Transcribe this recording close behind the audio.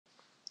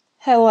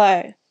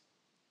Hello,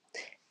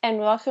 and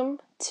welcome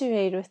to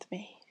Read With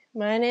Me.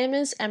 My name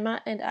is Emma,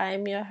 and I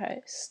am your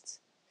host.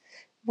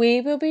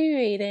 We will be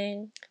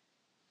reading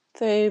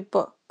through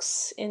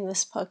books in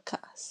this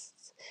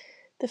podcast.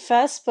 The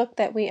first book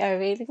that we are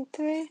reading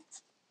through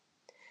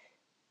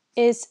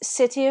is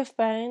City of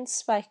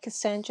Bones by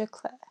Cassandra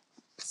Clare.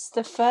 It's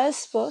the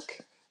first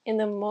book in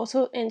the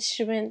Mortal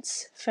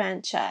Instruments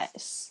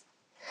franchise,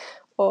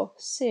 or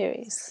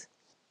series.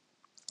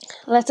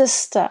 Let us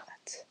start.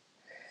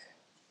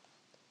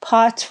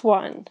 Part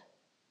 1.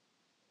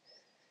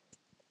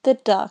 The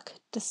Dark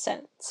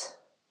Descent.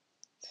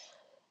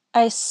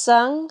 I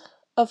sung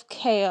of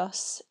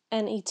chaos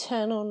and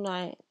eternal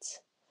night,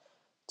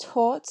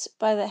 taught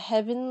by the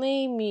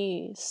heavenly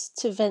muse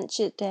to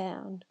venture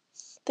down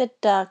the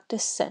dark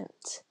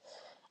descent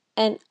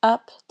and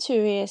up to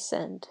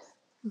reascend.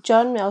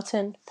 John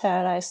Milton,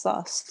 Paradise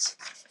Lost.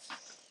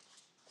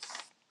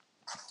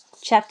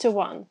 Chapter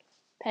 1.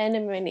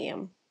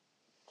 Pandemonium.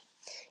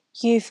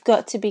 You've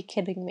got to be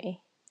kidding me,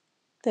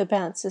 the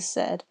bouncer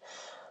said,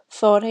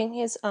 folding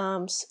his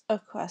arms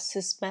across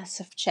his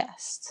massive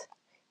chest.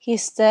 He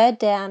stared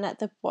down at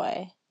the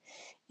boy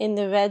in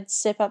the red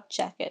zip-up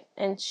jacket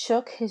and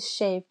shook his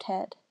shaved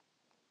head.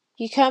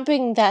 You can't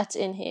bring that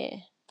in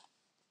here.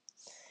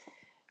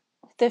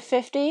 The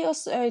 50 or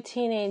so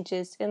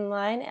teenagers in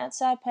line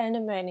outside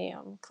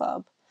Pandemonium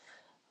Club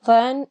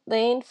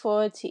leaned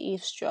forward to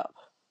eavesdrop.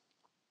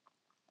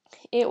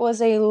 It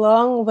was a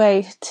long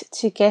wait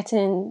to get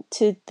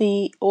into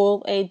the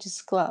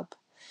all-ages club,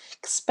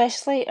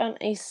 especially on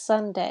a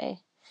Sunday,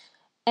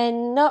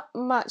 and not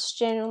much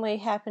generally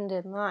happened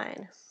in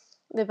line.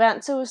 The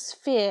bouncer was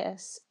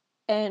fierce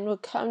and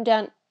would come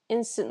down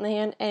instantly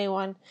on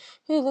anyone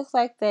who looked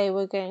like they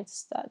were going to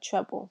start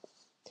trouble.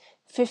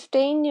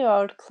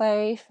 15-year-old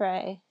Clary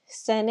Frey,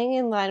 standing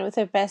in line with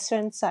her best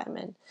friend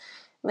Simon,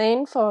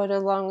 leaned forward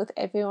along with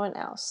everyone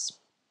else,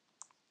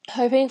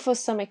 hoping for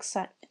some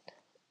excitement.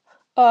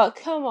 Oh,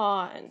 come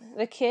on!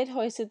 The kid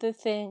hoisted the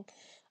thing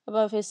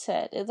above his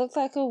head. It looked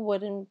like a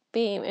wooden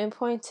beam and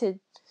pointed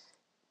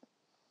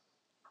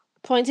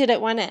at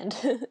one end.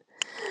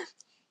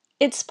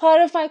 It's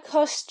part of my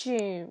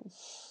costume.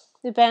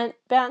 The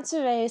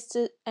bouncer raised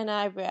an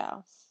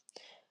eyebrow.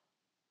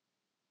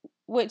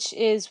 Which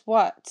is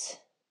what?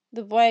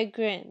 The boy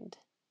grinned.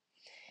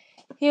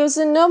 He was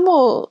a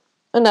normal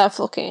enough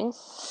looking,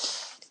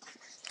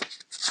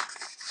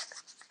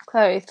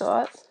 Chloe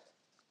thought.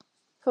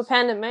 For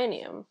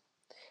Pandemonium,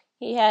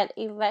 he had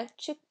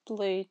electric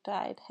blue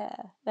dyed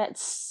hair that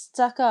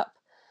stuck up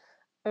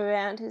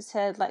around his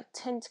head like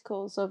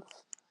tentacles of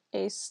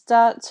a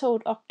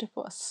startled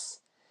octopus.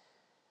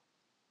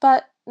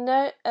 But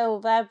no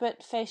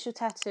elaborate facial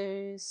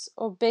tattoos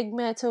or big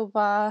metal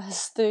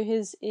bars through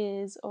his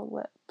ears or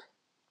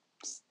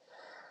lips.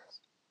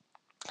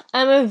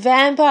 I'm a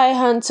vampire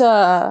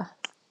hunter!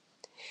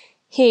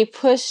 He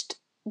pushed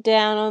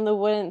down on the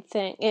wooden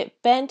thing.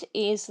 It bent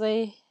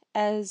easily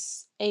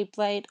as a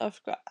blade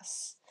of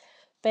grass,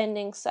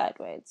 bending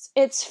sideways.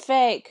 It's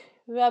fake,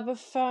 rubber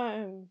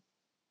foam.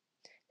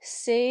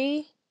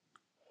 See?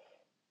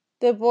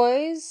 The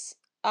boy's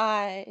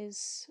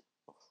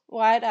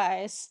wide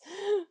eyes,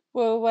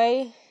 were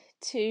way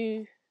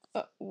too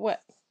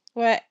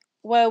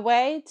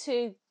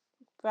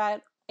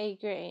bright a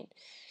green.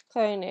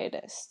 Chloe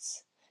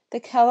noticed. The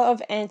color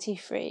of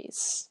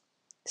antifreeze.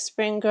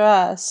 Spring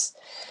grass.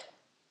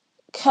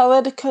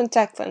 Colored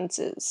contact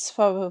lenses,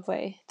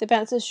 probably. The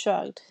bouncer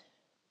shrugged.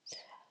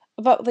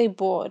 Abruptly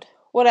bored.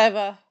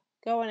 Whatever.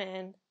 Go on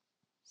in.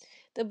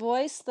 The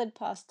boy slid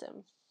past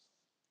him,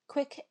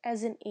 quick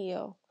as an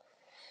eel.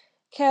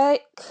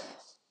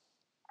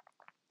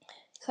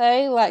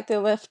 Clary liked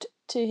the lift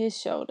to his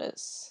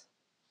shoulders.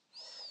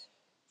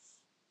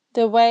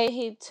 The way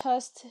he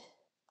tossed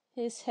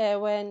his hair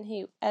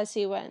as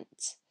he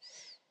went.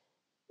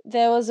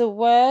 There was a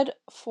word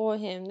for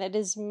him that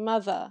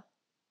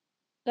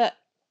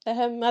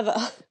her mother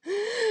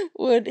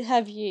would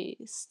have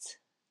used.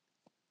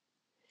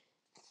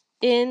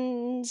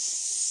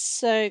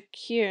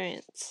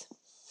 Insecurant.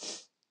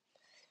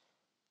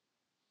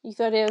 You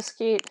thought he was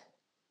cute,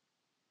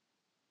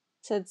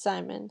 said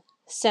Simon,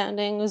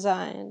 sounding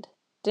resigned,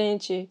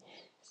 didn't you?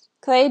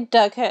 Clay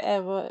dug her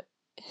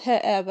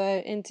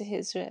elbow into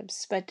his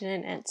ribs, but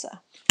didn't answer.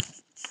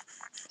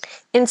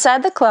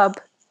 Inside, the club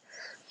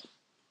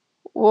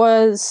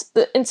was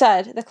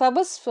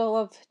full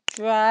of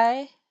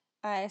dry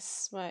ice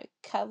smoke,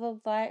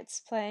 colored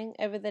lights playing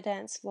over the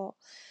dance floor,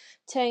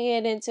 turning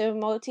it into a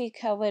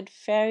multicolored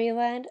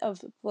fairyland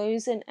of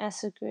blues and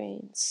acid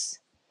greens,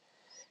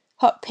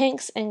 hot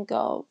pinks and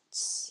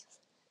golds.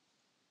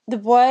 The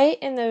boy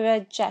in the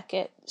red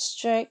jacket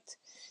stroked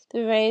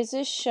the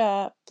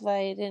razor-sharp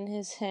blade in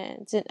his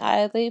hands, an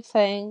idle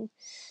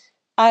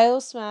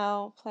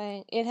smile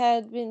playing. It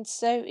had been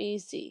so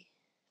easy.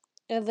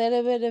 A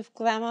little bit of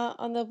glamour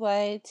on the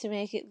blade to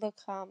make it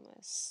look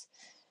harmless.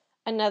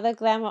 Another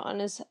glamour on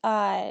his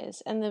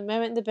eyes, and the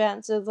moment the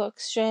bouncer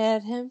looked straight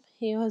at him,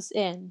 he was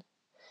in.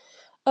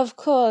 Of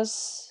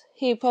course,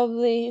 he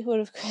probably would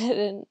have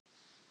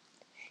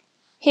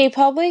He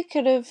probably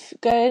could have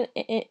gone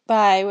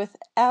by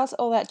without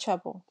all that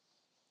trouble,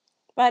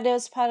 but it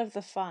was part of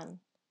the fun.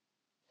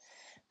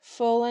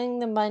 Fooling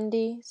the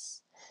Mundies,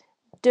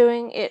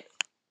 doing it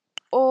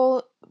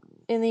all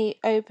in the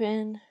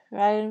open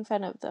right in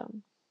front of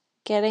them,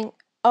 getting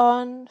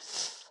on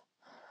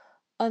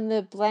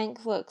the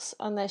blank looks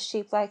on their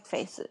sheep-like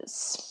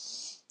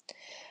faces.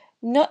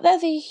 Not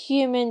that the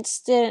humans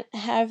didn't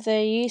have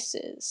their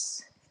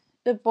uses.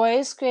 The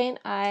boys' green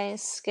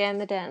eyes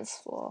scanned the dance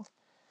floor,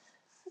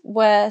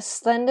 where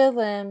slender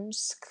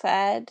limbs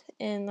clad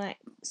in like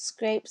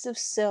scraps of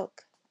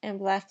silk and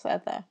black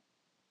leather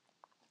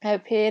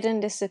appeared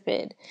and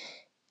disappeared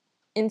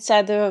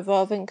inside the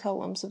revolving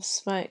columns of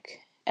smoke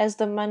as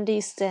the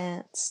Mundies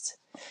danced.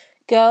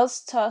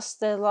 Girls tossed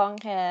their long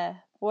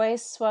hair,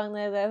 boys swung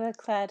their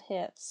leather-clad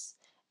hips,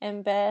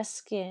 and bare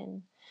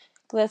skin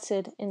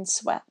glittered in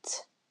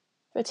sweat.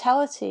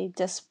 Vitality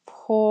just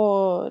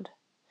poured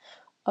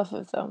off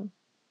of them.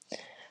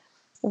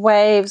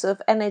 Waves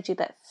of energy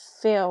that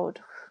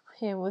filled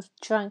him with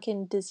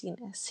drunken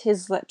dizziness.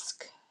 His lip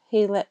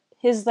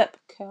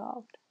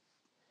curled.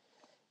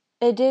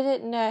 They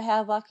didn't know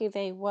how lucky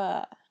they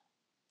were.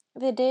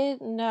 They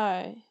didn't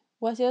know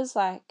what it was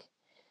like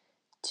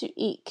to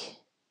eke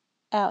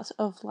out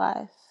of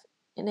life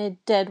in a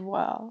dead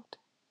world,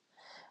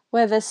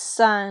 where the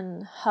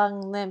sun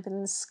hung limp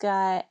in the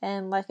sky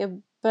and like a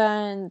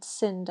burned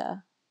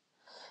cinder.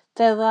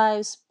 Their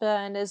lives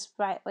burned as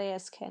brightly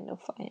as candle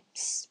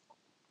flames,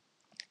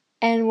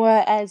 and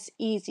were as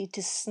easy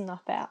to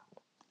snuff out.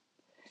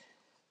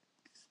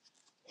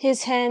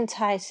 His hand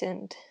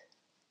tightened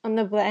on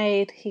the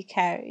blade he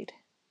carried,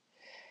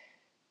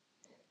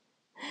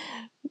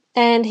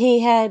 and he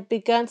had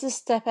begun to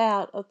step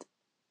out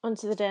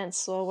onto the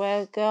dance floor,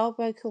 where a girl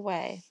broke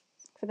away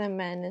from the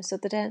madness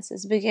of the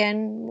dancers,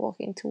 began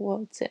walking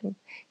towards him.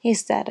 He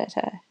stared at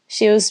her.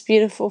 She was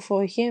beautiful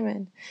for a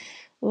human.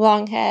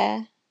 Long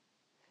hair,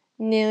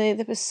 nearly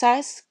the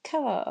precise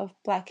color of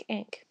black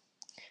ink.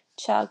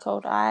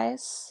 Charcoal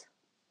eyes,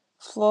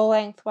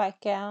 floor-length white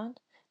gown,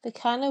 the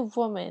kind of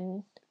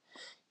woman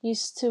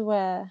used to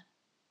wear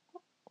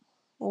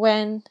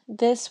when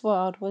this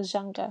world was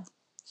younger.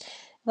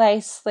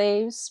 Lace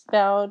sleeves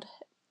spelled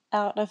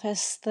out of her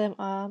slim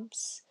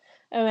arms.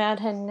 Around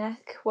her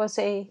neck was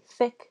a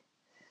thick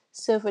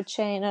silver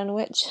chain on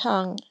which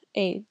hung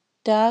a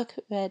dark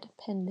red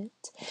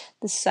pendant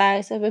the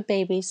size of a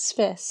baby's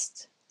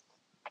fist.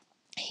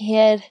 He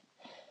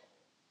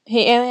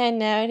only had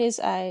narrowed his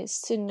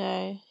eyes to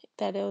know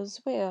that it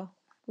was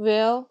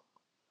real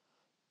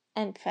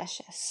and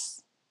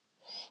precious.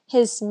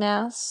 His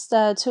mouth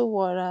started to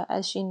water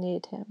as she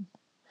neared him.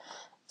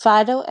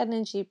 Vital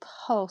energy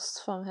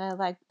pulsed from her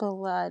like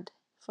blood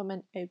from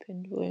an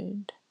opened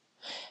wound.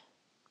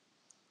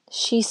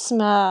 She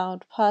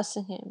smiled,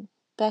 passing him,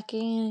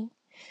 beckoning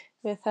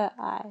with her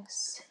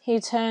eyes. He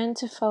turned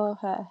to follow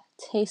her,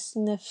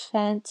 tasting the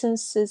phantom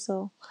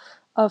sizzle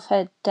of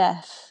her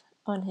death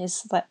on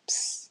his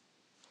lips.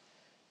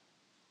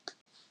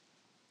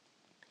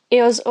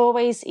 It was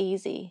always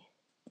easy.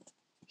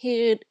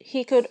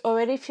 He could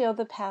already feel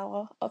the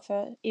power of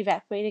her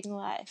evaporating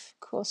life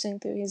coursing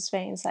through his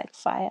veins like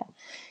fire.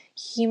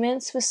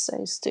 Humans were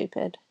so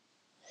stupid.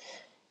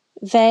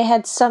 They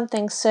had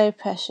something so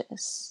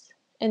precious,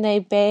 and they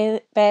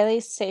barely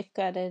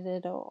safeguarded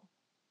it all.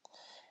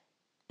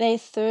 They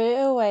threw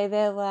away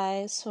their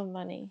lives for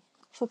money,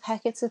 for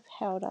packets of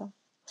powder,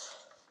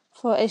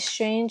 for a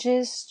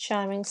stranger's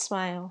charming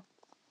smile.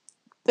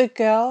 The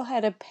girl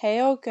had a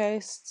pale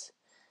ghost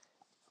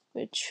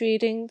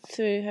retreating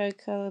through the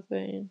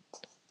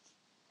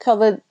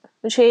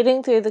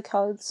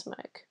colored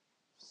smoke.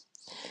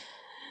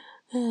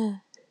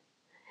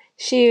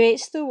 She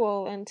reached the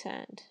wall and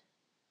turned,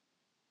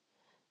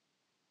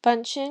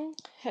 bunching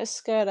her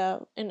skirt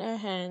up in her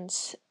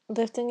hands,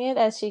 lifting it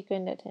as she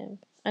grinned at him.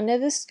 Under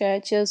the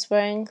skirt, she was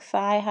wearing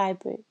thigh-high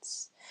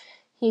boots.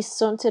 He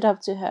sauntered up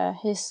to her,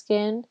 his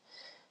skin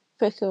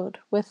prickled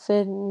with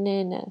the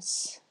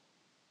nearness.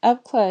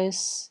 Up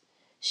close,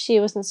 she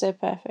wasn't so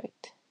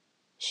perfect.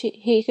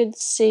 He could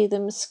see the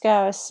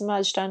mascara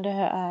smudged under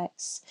her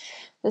eyes,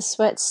 the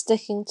sweat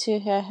sticking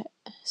her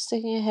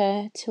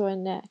to her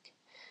neck.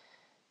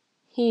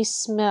 He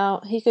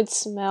could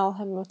smell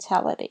her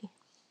mortality,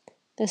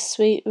 the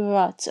sweet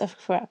rot of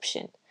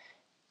corruption.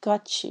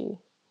 Got you,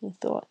 he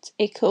thought.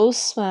 A cool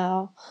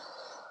smile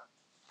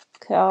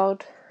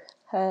curled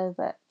her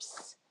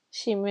lips.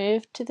 She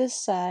moved to the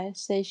side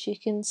so he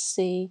could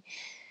see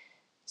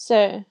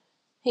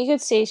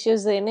she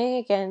was leaning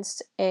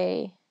against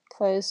a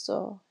closed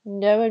door.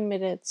 No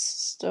admitted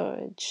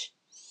storage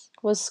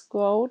was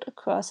scrawled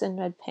across in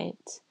red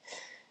paint.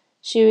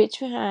 She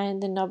reached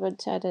behind the knob and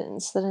turned it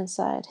and slid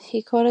inside.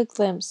 He caught a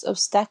glimpse of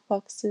stacked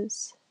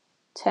boxes,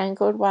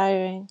 tangled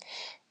wiring,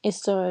 a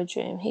storage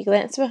room. He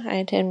glanced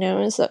behind him. No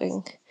one was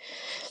looking.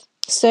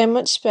 So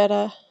much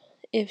better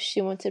if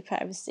she wanted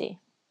privacy.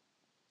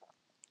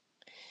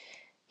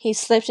 He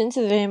slipped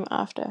into the room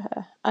after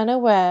her,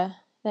 unaware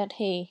that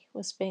he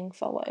was being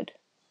followed.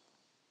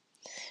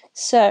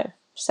 So,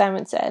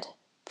 Simon said,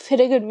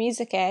 Pretty good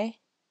music, eh?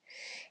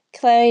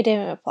 Clary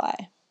didn't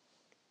reply.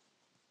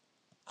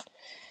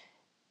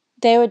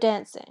 They were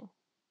dancing,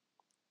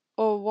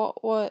 or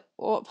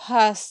what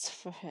passed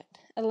for it,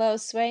 a little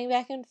swaying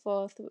back and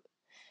forth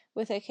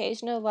with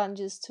occasional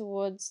lunges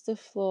towards the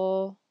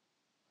floor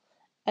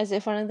as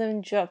if one of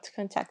them dropped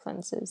contact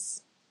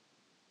lenses.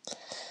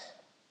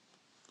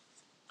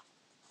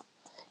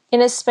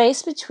 In a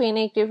space between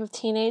a group of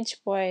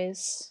teenage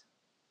boys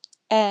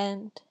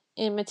and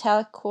in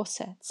metallic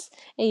corsets,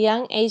 a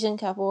young Asian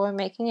couple were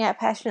making out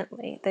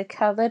passionately, their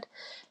coloured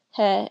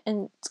hair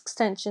and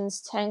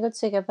extensions tangled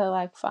together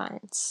like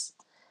vines.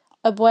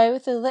 A boy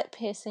with a lip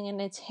piercing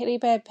and a teddy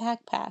bear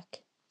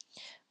backpack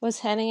was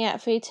handing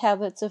out 3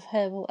 tablets of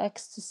herbal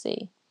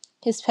ecstasy,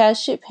 his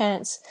parachute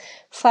pants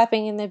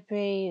flapping in the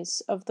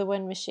breeze of the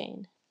wind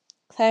machine.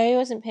 Clary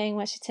wasn't paying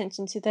much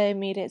attention to their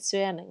immediate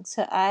surroundings.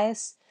 Her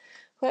eyes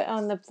were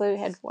on the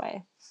blue-haired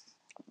boy,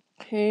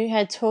 who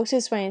had talked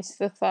his way into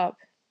the club.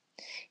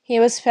 He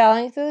was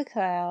prowling through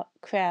the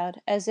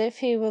crowd as if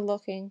he were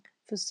looking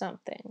for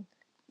something.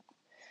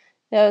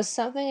 There was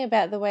something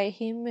about the way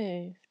he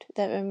moved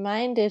that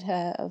reminded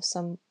her of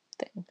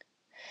something.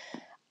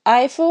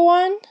 I, for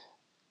one,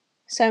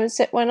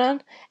 Somerset went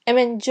on, am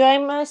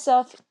enjoying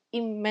myself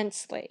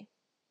immensely.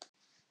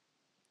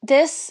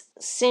 This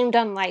seemed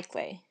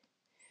unlikely.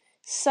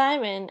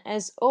 Simon,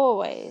 as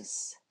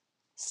always,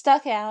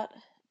 stuck out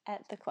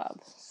at the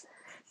club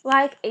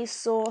like a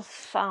sore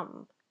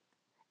thumb,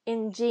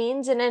 in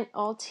jeans and an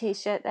old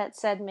t-shirt that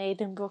said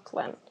Made in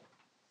Brooklyn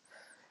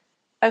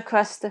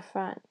across the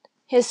front.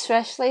 His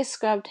freshly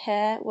scrubbed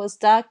hair was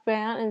dark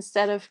brown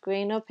instead of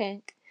green or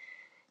pink.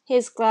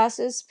 His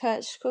glasses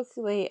perched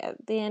crookedly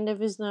at the end of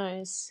his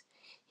nose.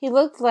 He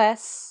looked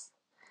less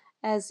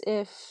as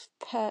if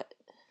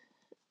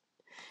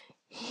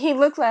he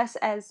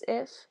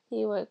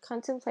were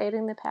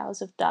contemplating the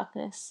powers of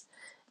darkness,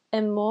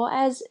 and more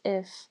as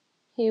if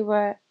he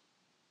were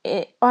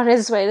on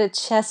his way to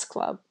chess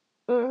club.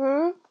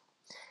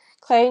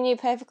 Clary knew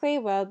perfectly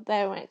well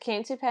that when it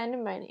came to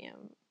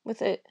pandemonium,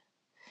 with it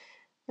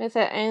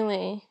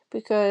only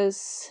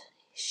because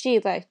she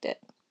liked it,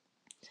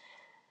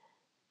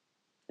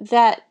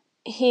 that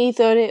he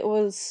thought it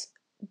was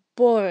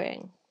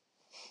boring.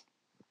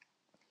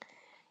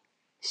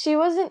 She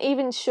wasn't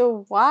even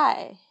sure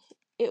why.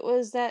 It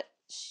was that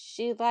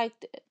she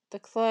liked it. The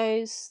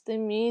clothes, the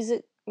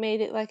music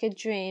made it like a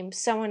dream,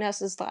 someone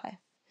else's life.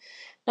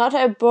 Not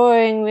her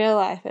boring real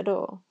life at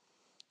all.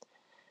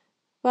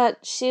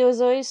 But she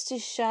was always too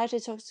shy to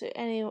talk to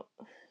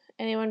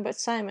anyone but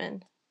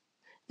Simon.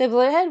 The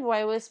blue-haired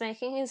boy was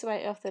making his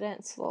way off the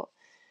dance floor.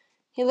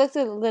 He looked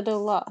a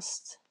little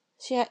lost.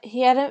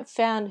 He hadn't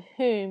found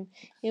whom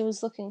he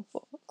was looking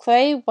for.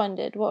 Clary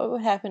wondered what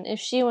would happen if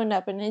she went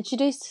up and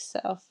introduced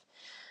herself,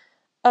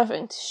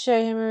 offering to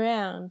show him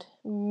around.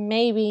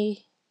 Maybe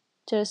he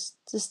just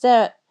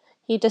stared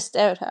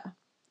at her.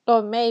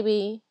 Or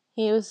maybe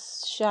he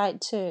was shy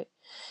too.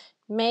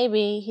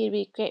 Maybe he'd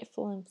be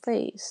grateful and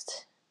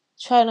pleased.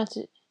 Try not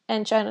to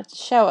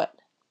show it.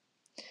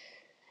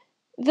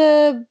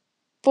 The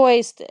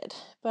boys did,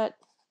 but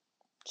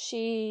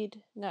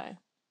she'd know.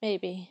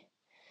 Maybe.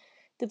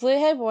 The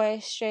blue-haired boy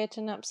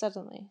straightened up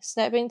suddenly,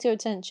 snapping to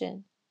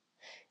attention,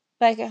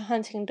 like a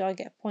hunting dog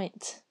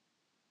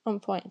on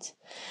point.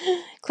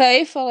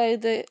 Clary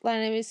followed the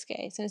line of his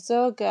gaze and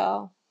saw the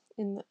girl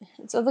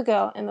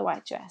in the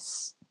white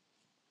dress.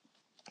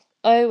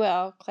 Oh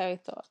well, Clary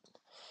thought,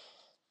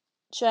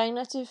 trying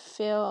not to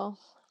feel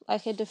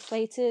like a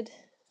deflated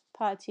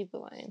party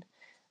balloon.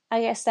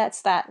 I guess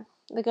that's that.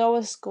 The girl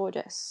was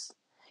gorgeous.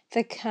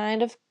 The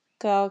kind of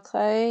girl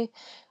Clary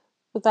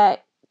would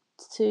like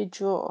to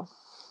draw.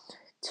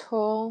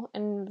 Tall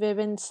and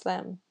ribbon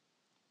slim,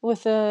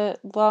 with a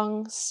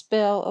long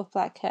spill of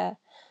black hair.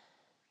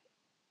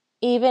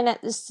 Even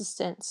at this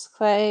distance,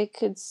 Clary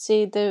could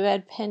see the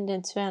red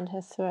pendant round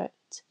her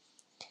throat,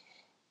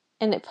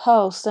 and it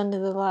pulsed under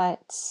the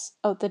lights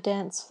of the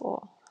dance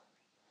floor,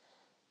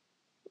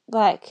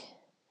 like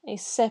a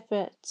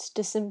separate,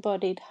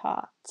 disembodied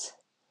heart.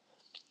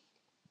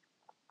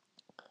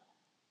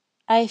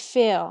 I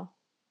feel,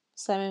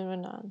 Simon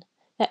went on,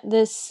 that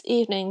this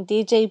evening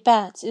DJ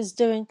Bat is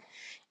doing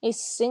a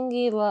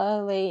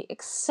singularly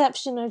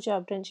exceptional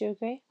job, don't you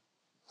agree?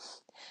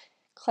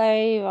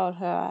 Clary rolled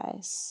her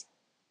eyes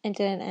and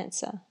didn't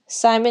answer.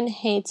 Simon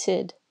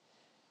hated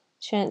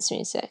trance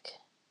music.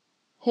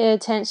 Her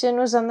attention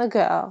was on the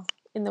girl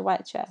in the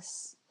white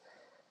dress.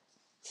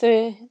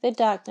 Through the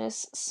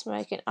darkness,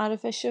 smoke and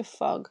artificial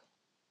fog,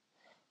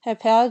 her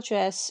pale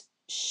dress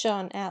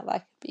shone out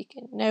like a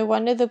beacon. No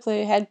wonder the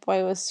blue-haired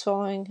boy was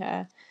following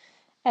her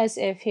as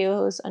if he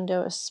was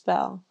under a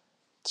spell,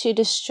 too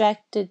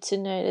distracted to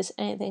notice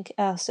anything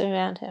else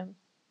around him.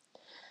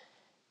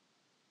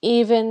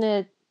 Even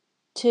the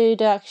 2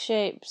 dark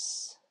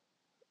shapes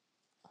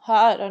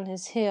hard on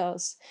his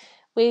heels,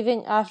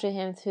 weaving after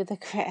him through the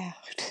crowd.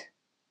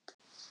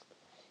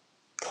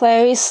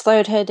 Clary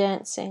slowed her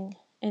dancing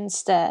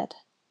instead.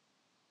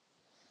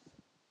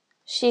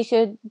 She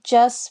could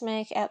just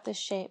make out the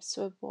shapes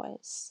were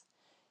boys,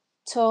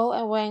 tall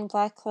and wearing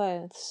black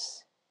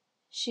clothes.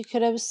 She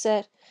could have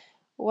said,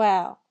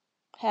 wow,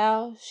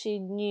 how she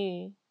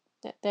knew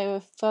that they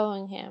were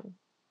following him.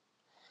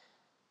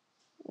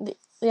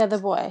 The other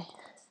boy.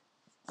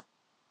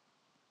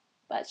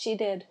 But she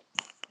did.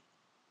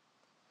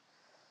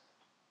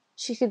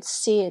 She could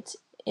see it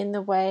in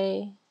the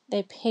way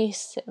they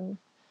paced him,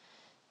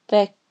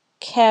 their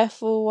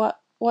careful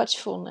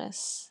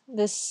watchfulness,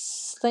 the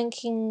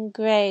slinking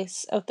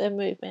grace of their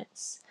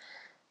movements.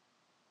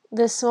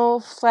 The small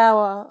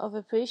flower of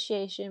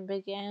appreciation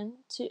began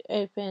to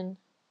open.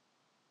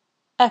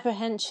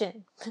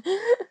 Apprehension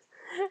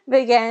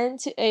began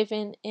to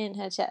open in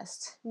her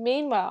chest.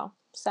 Meanwhile,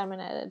 Simon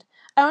added,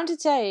 I want to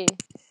tell you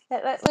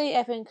that lately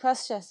I've been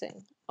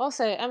cross-dressing.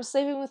 Also, I'm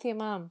sleeping with your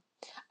mum.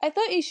 I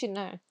thought you should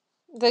know.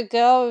 The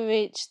girl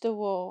reached the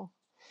wall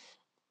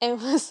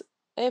and was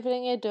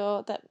opening a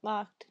door that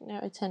marked no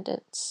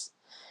attendance.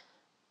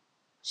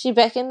 She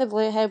beckoned the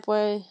blue-haired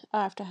boy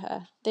after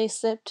her. They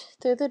slipped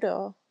through the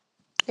door.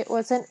 It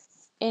wasn't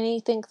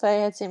anything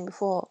Claire had seen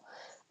before,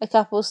 a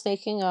couple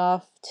sneaking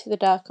off to the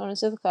dark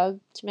corners of the club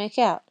to make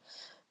out.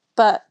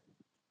 But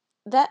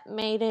that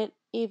made it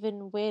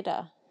even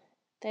weirder.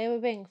 They were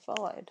being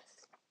followed.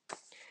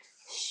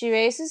 She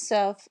raised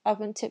herself up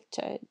on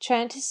tiptoe,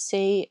 trying to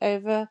see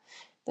over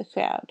the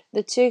crowd.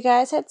 The two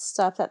guys had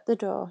stopped at the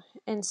door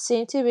and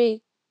seemed to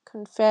be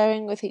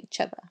conferring with each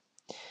other.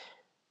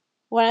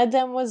 One of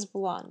them was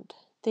blonde,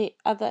 the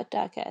other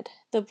dark-haired.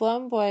 The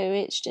blonde boy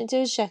reached into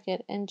his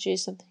jacket and drew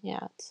something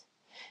out.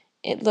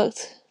 It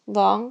looked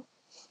long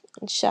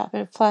and sharp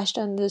and flashed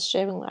under the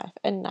shaving knife.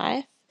 A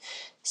knife?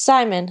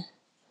 Simon!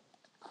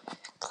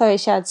 Chloe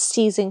shouted,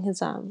 seizing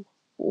his arm.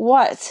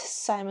 What?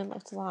 Simon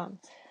looked alarmed.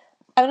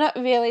 I'm not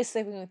really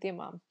sleeping with your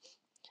mum.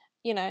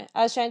 You know,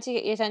 I was trying to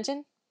get your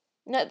attention.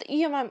 No,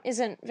 your mum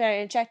isn't a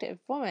very attractive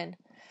woman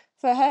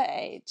for her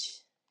age.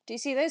 Do you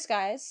see those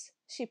guys?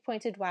 She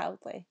pointed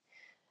wildly,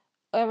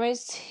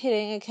 almost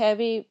hitting a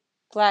curvy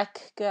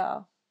black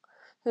girl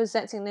who was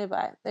dancing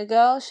nearby. The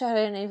girl shot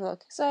her an evil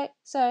look.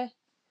 Sorry.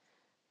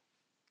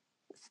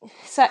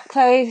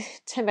 Chloe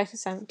turned back to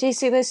Simon. Do you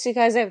see those two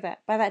guys over there,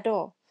 by that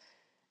door?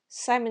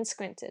 Simon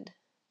squinted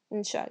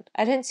and shrugged.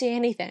 I didn't see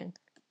anything.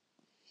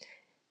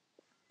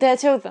 There are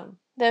two of them.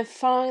 They're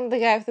following the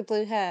guy with the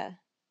blue hair.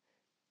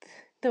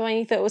 The one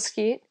you thought was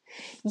cute?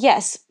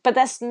 Yes, but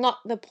that's not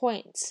the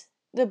point.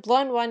 The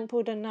blonde one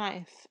pulled a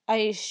knife. Are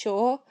you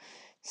sure?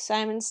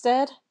 Simon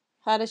stared,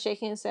 harder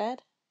shaking his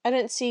head. I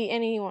don't see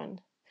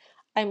anyone.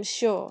 I'm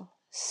sure.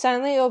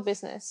 Suddenly all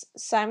business.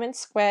 Simon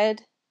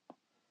squared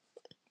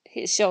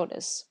his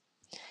shoulders.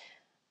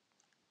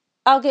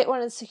 I'll get one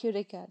of the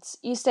security guards.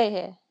 You stay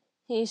here.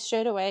 He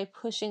strode away,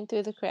 pushing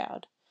through the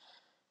crowd.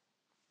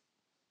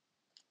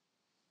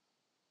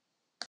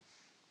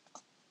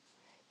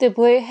 The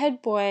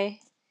blue-haired boy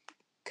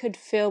could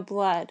feel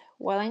blood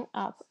welling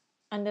up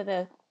under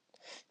the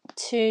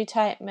too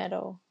tight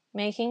metal,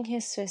 making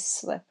his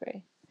fists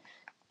slippery.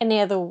 Any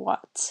other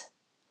what?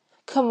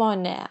 Come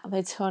on now,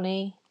 the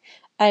Tony.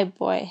 A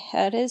boy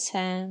held his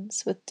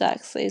hands with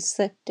dark sleeves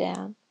slipped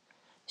down,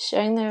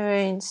 showing the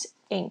runes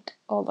inked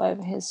all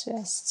over his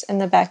wrists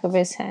and the back of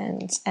his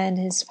hands and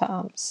his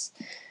palms.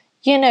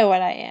 You know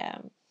what I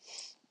am.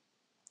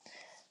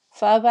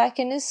 Far back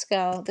in his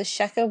skull, the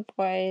shaker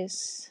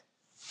boy's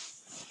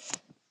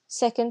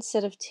second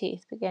set of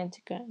teeth began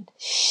to grind.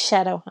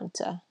 Shadow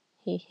Hunter,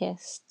 he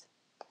hissed.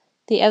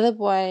 The other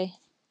boy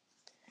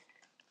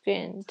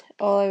grinned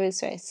all over his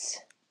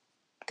face.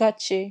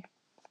 Got you,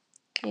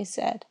 he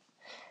said.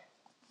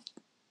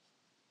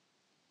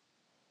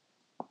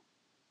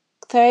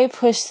 Clary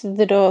pushed through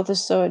the door of the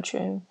storage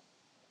room.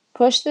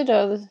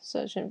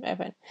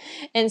 Open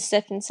and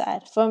stepped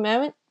inside. For a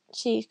moment,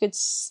 she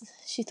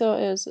thought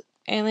it was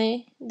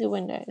only the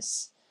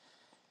windows.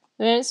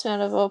 The room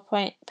smelled of old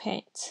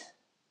paint.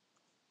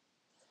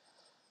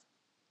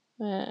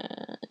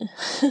 And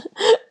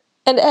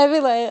a heavy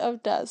layer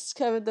of dust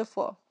covered the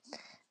floor,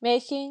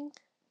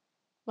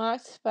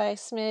 marked by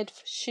smeared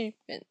shoe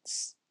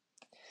prints.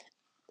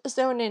 There's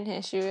no one in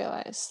here, she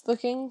realized,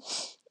 looking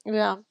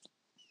around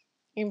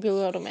in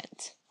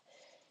bewilderment.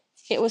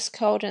 It was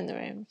cold in the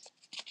room,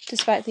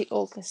 despite the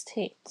August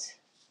heat.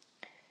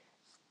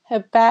 Her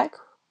back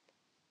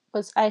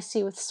was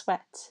icy with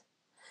sweat.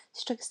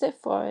 She took a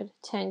step forward,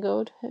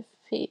 tangling her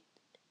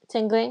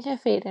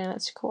feet in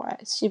its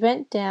quiet. She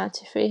bent down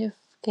to free her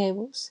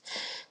cables.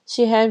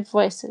 She heard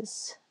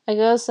voices. A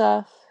girl's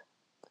laugh.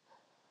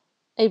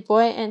 A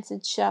boy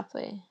answered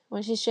sharply.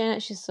 When she strained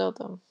out, she saw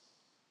them.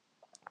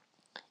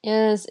 It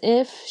was as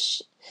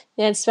if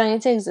they had sprung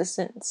into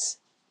existence.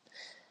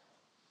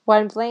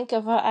 One blink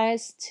of her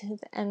eyes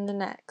and the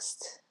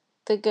next.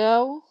 The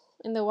girl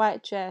in the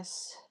white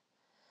dress,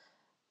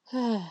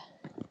 her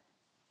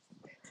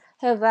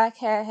black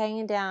hair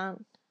hanging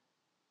down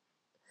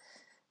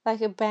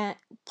like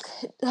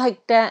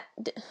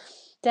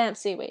damp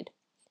seaweed.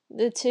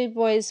 The two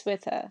boys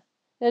with her,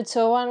 the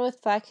tall one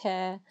with black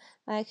hair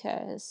like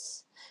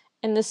hers,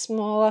 and the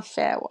smaller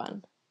fair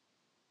one,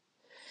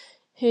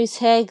 whose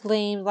hair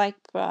gleamed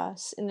like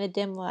brass in the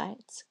dim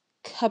light.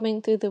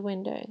 coming through the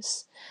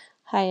windows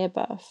high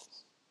above.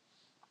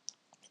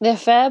 The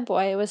fair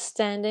boy was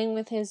standing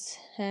with his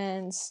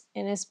hands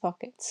in his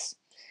pockets,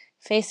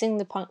 facing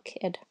the punk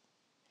kid,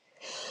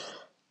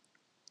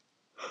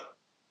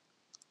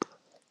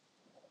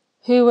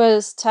 who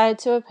was tied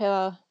to a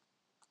pillar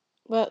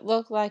what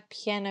looked like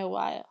piano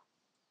wire.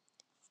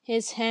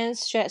 His hands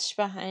stretched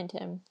behind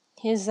him,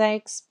 his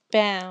legs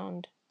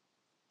bound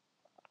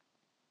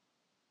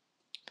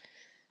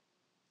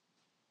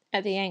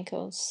at the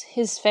ankles.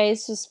 His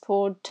face was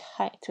pulled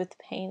tight with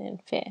pain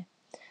and fear.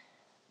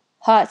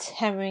 Heart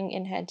hammering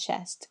in her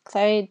chest,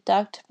 Chloe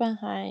ducked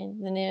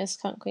behind the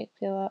nearest concrete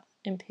pillar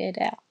and peered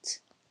out.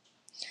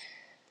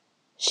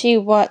 She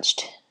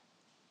watched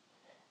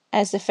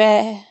as the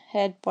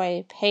fair-haired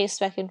boy paced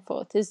back and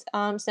forth, his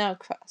arms now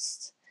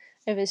crossed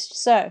over his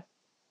 "So,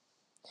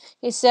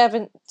 your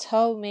servant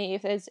told me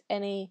if there's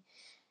any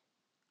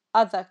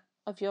other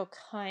of your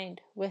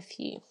kind with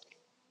you."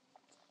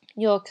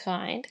 Your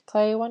kind?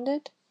 Chloe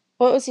wondered.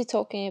 What was he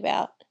talking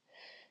about?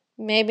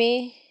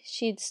 Maybe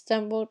she'd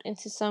stumbled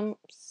into some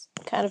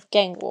kind of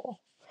gang war.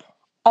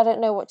 I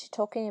don't know what you're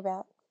talking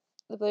about.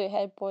 The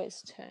blue-haired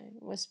boy's tone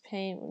was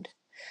pained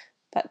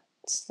but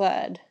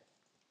slurred.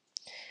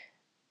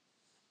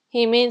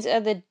 He means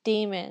other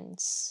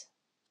demons,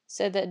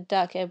 said the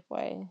dark-haired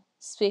boy,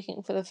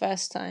 speaking for the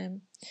first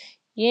time.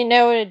 You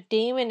know what a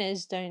demon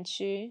is, don't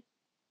you?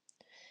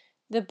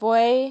 The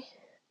boy,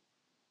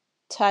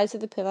 tied to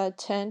the pillar,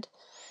 turned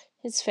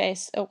his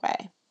face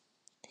away,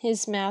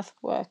 his mouth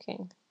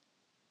working.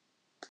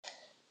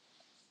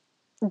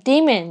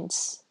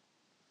 Demons,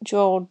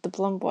 drawled the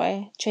blond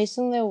boy,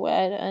 tracing the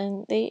word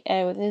in the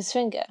air with his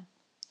finger.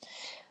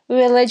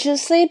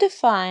 Religiously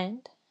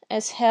defined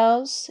as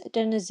hell's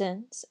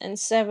denizens and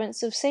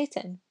servants of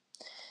Satan,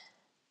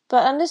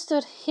 but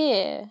understood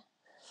here,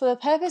 for the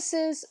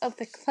purposes of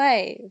the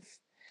clave,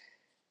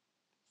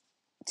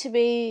 to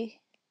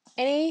be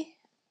any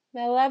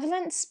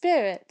malevolent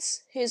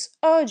spirits whose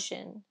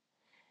origin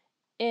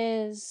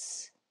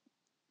is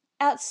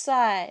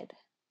outside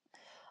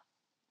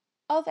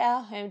of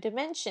our home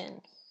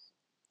dimension.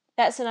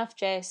 That's enough,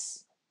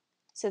 Jace,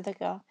 said the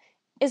girl.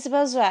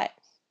 Isabel's right.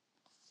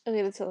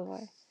 Agreed the little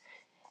boy.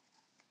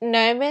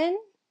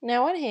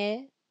 No one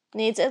here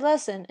needs a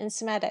lesson in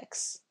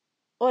somatics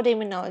or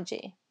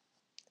demonology.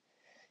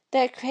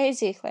 They're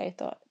crazy, Clay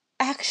thought.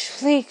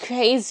 Actually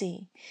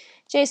crazy.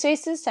 Jace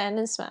raised his hand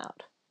and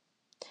smiled.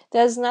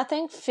 There was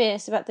nothing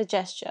fierce about the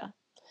gesture.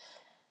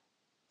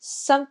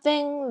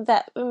 Something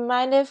that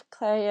reminded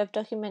Chloe of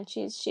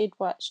documentaries she'd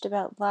watched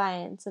about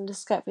lions on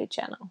Discovery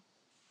Channel.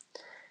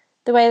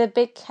 The way the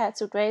big cats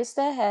would raise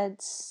their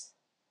heads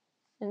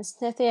and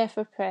sniff the air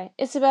for prey.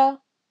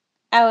 Isabel,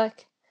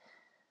 Alec,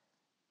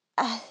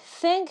 I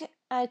think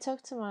I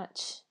talk too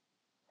much,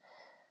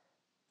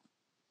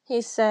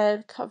 he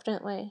said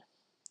confidently.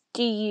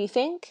 Do you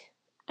think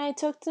I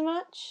talk too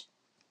much?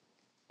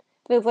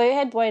 The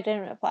blue-haired boy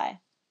didn't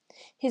reply.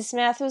 His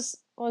mouth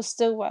was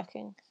still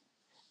working.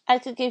 I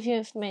could give you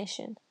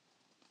information,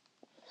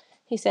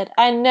 he said.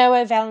 I know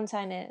where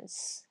Valentine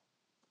is.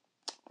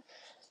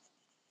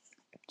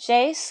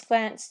 Jace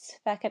glanced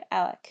back at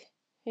Alec,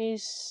 who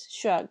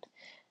shrugged.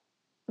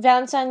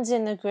 Valentine's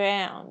in the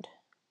ground,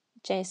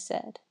 Jace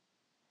said.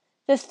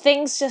 The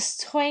thing's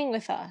just toying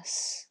with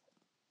us.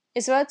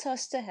 Isabel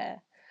tossed to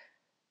her.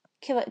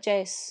 Kill it,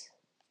 Jace.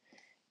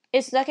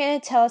 It's not going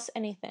to tell us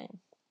anything.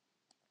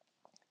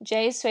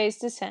 Jace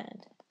raised his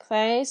hand.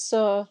 Clay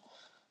saw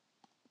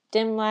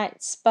dim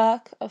light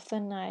spark of the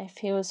knife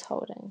he was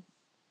holding.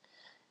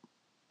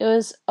 It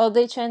was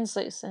oddly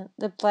translucent,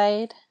 the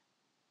blade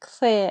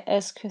clear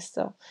as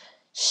crystal,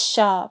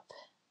 sharp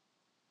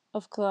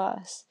of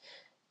glass,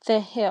 the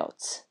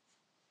hilt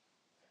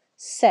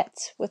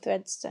set with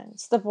red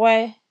stones.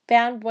 The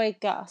bound boy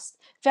gasped.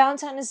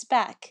 Valentine is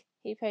back,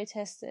 he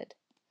protested,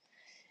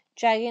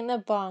 dragging the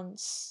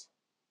bonds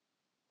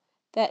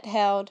that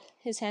held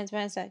his hands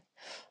around his neck.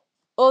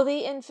 All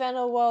the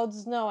infernal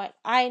worlds know it.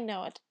 I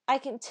know it. I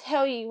can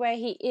tell you where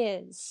he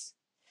is.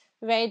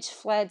 Rage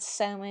fled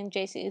suddenly in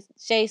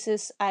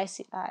Jace's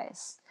icy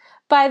eyes.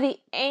 By the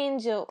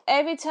angel,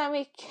 every time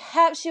we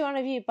capture one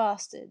of you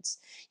bastards,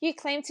 you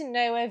claim to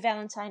know where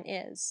Valentine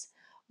is.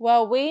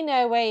 Well, we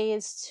know where he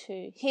is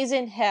too. He's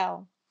in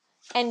hell.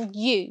 And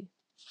you,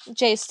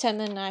 Jace turned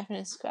the knife in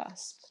his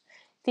grasp.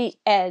 The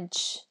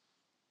edge,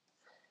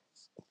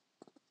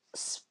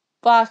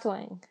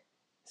 sparking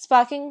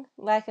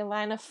like a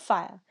line of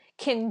fire,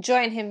 can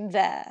join him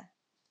there.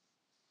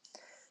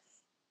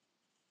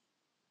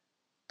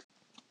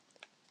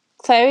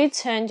 Chloe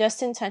turned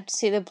just in time to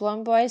see the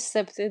blond boy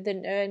slip through the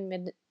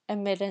no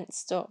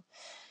admittance door,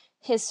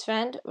 his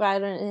friend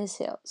right on his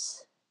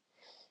heels.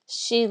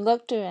 She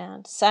looked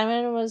around.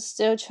 Simon was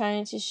still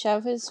trying to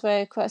shove his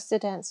way across the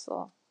dance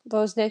floor,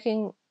 but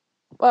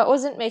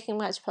wasn't making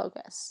much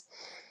progress.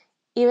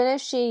 Even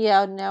if she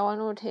yelled, no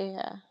one would hear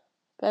her.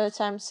 By the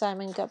time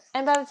Simon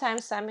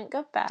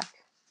got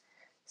back,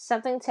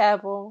 something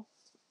terrible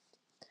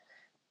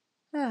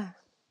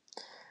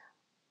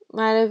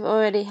might have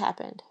already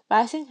happened.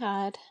 Biting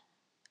hard,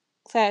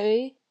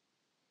 Clary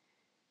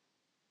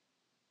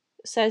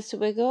started to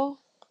wiggle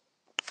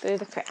through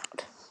the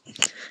crowd.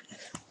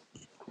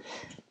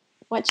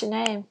 "What's your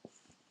name?"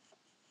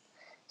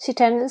 She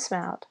turned and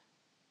smiled.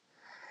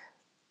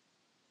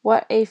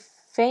 What a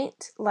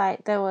faint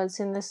light there was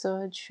in the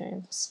storage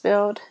room,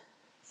 spilled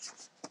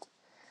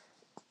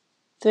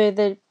through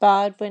the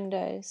barred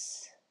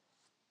windows,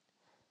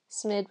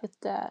 smeared with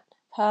dirt.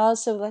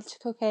 Piles of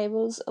electrical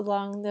cables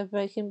along the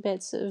broken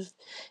bits of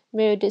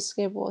mirror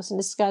disco walls and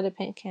discarded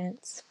paint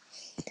cans.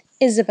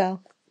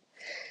 "Isabel."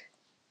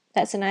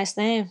 "That's a nice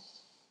name."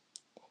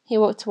 He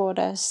walked toward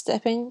her,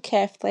 stepping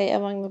carefully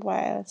among the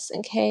wires,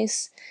 in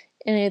case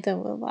any of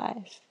them were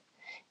alive.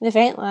 In the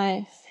faint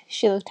light,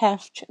 she looked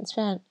half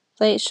transparent,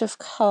 bleached of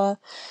colour,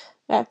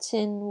 wrapped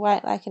in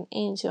white like an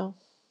angel.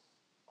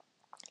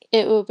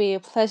 It would be a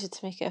pleasure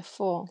to make her a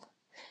fool.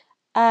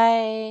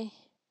 "I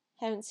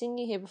haven't seen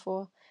you here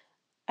before.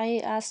 Are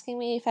you asking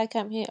me if I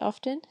come here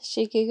often?"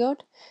 she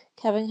giggled,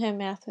 covering her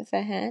mouth with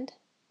her hand.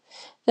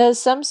 There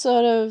was some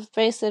sort of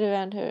bracelet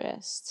around her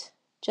wrist,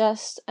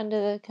 just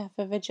under the cuff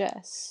of her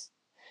dress.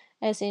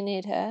 As he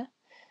neared her,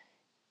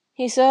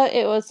 he saw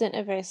it wasn't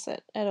a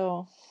bracelet at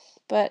all,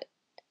 but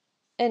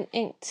an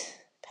inked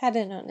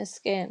pattern on his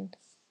skin.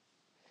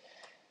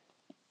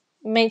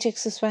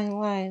 "Matrix of swaying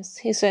lives,"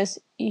 he says.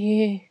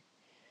 "You..."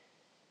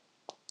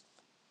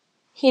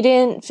 He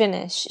didn't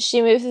finish.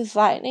 She moved with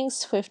lightning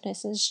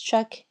swiftness and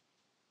struck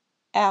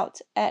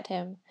out at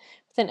him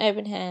with an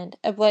open hand,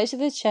 a blow to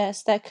the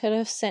chest that could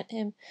have sent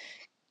him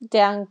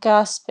down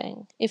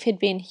gasping if he'd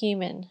been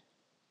human.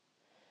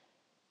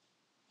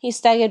 He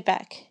staggered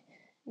back.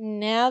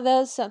 Now there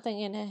was something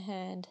in her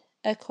hand,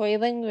 a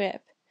coiling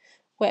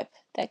whip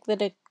that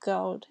glittered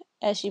gold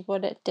as she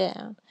brought it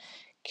down,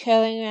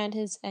 curling around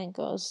his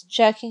ankles,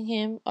 jerking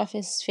him off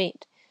his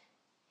feet.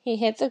 He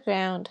hit the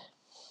ground,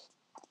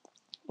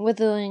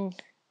 withering,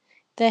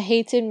 the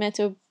heated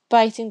metal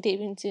biting deep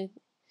into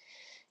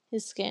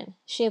his skin.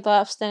 She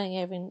laughed, standing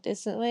over him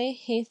distantly.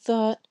 He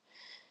thought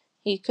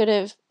he could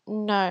have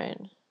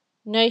known.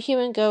 No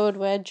human girl would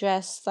wear a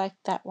dress like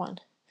that one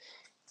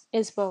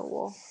Isabel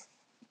wore.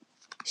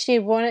 She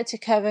had worn it to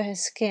cover her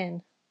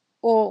skin,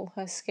 all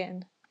her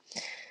skin.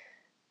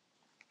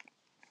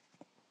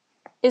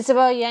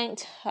 Isabel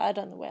yanked hard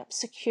on the whip,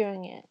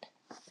 securing it.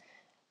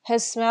 Her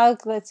smile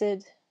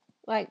glittered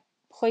like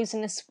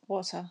poisonous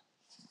water.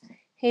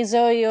 "He's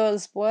all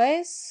yours,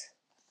 boys."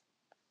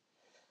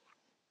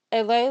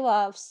 A low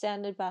laugh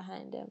sounded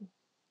behind him.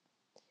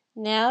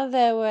 Now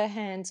there were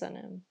hands on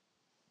him,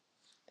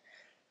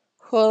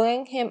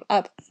 hauling him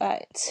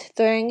upright,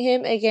 throwing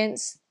him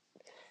against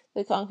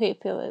the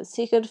concrete pillars.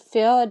 He could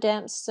feel a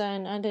damp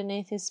stone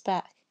underneath his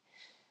back.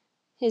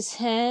 His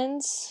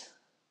hands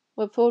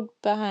were pulled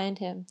behind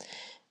him,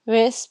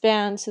 wrists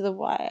bound to the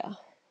wire.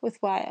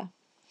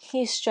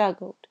 He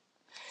struggled.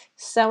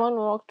 Someone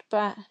walked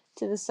back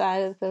to the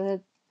side of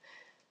the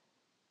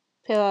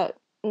pillar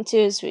into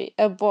his reach.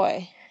 A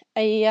boy,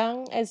 as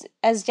young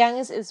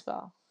as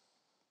Isabel,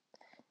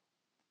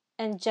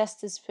 and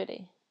just as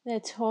pretty. Their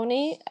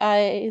tawny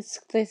eyes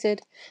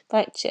glittered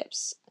like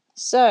chips.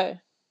 "So,"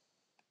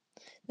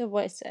 the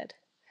boy said,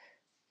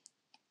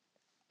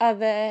 "are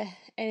there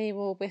any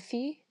more with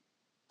you?"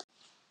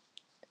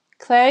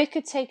 Clary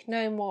could take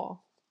no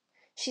more.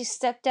 She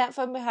stepped out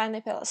from behind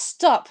the pillar.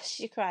 "Stop!"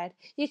 she cried.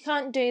 "You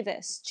can't do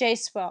this." Jay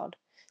swelled,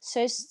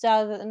 so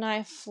startled that the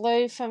knife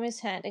flew from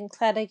his hand and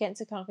clattered against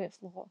the concrete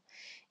floor.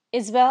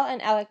 Isabel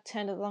and Alec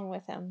turned along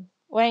with him,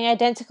 wearing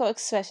identical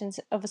expressions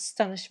of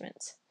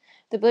astonishment.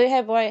 The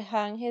blue-haired boy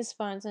hung his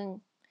bones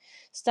and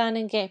stunned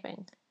and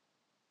gaping.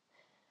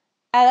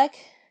 It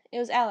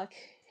was Alec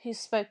who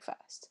spoke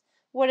first.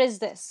 "What is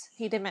this?"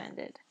 he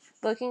demanded,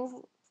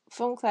 looking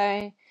from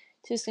Clary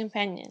to his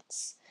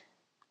companions,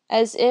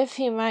 as if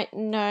he might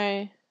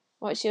know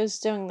what she was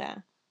doing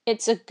there.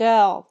 "It's a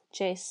girl,"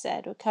 Jace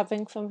said,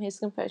 recovering from his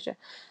composure.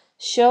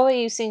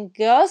 "Surely you've seen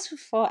girls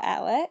before,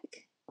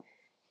 Alec."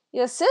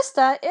 "Your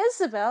sister,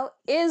 Isabel,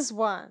 is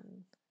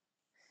one."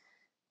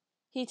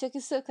 He took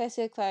a step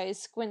closer to Clary,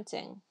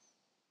 squinting.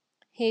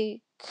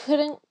 He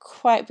couldn't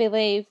quite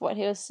believe what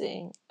he was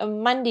seeing. "A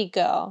Mundy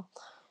girl,"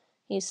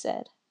 he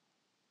said,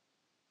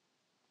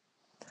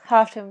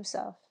 half to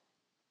himself.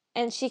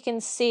 "And she can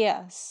see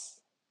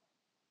us."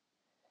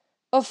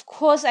 "Of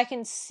course I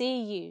can see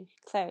you,"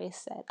 Clary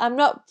said. "I'm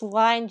not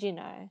blind, you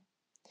know."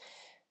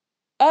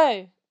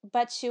 "Oh,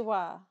 but you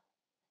are,"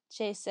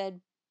 Jay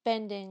said,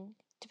 bending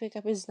to pick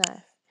up his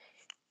knife.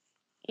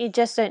 "You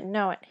just don't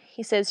know it,"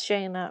 he said,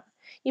 straightening up.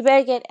 "You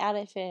better get out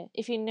of here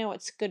if you know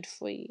what's good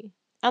for you."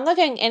 "I'm not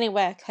going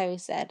anywhere," Clary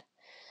said.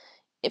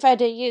 "If I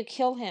do, you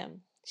kill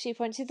him." She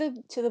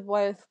pointed to the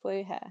boy with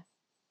blue hair.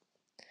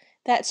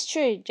 "That's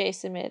true,"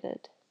 Jace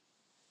admitted,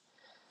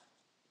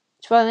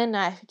 twirling the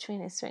knife between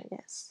his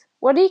fingers.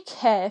 "What do you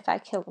care if I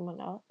kill him or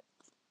not?"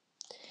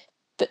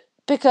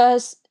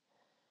 Because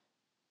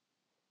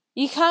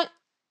you can't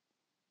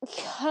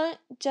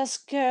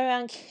just go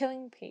around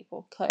killing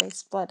people," Chloe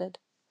spluttered.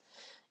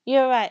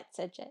 "You're right,"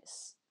 said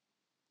Jace.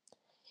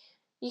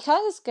 You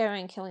can't just go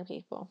around killing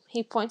people.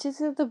 He pointed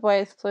to the boy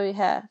with blue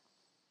hair,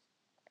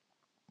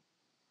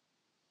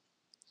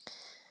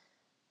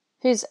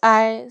 whose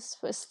eyes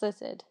were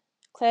slitted.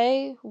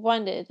 Clary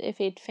wondered if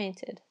he'd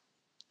fainted.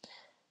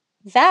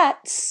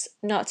 That's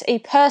not a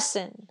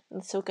person,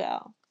 little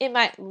girl. It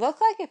might look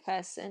like a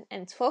person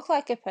and talk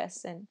like a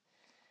person,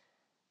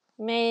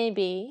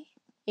 maybe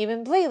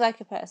even bleed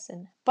like a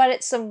person, but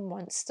it's a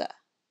monster.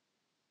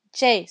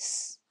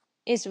 Jace,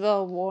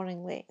 Isabel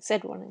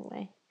said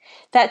warningly.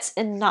 That's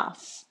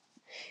enough.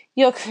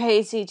 You're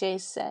crazy,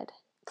 Jace said.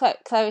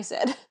 Clary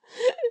said.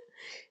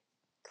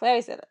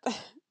 Clary said it.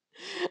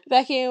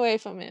 Backing away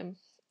from him.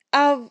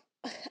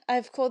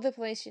 I've called the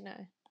police, you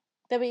know.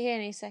 They'll be here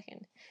any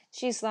second.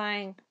 She's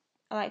lying,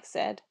 Alex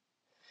said.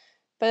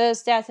 But there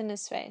was doubt in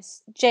his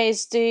face.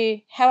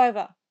 Jace,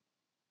 however.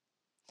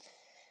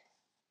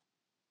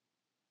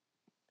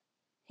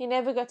 He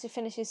never got to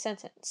finish his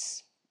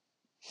sentence.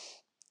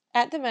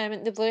 At the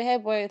moment, the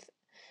blue-haired boy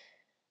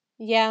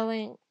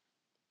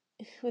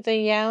with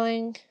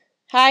a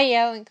high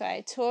yelling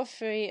cry, tore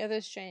free of the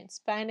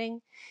restraints,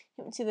 binding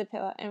him to the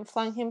pillar, and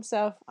flung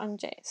himself on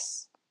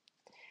Jace.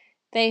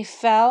 They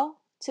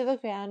fell to the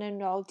ground and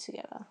rolled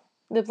together.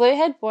 The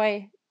blue-haired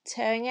boy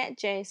tearing at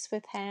Jace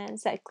with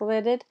hands that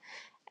glittered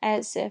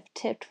as if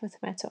tipped with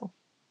metal.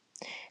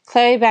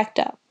 Clary backed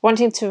up,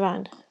 wanting to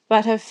run,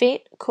 but her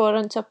feet caught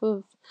on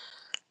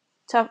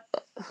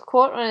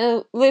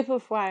a loop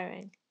of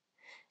wiring,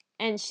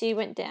 and she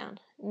went down.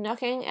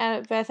 Knocking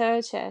out breath out of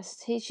her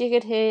chest, she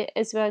could hear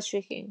Isabel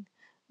shrieking.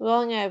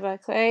 Rolling over,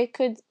 Clary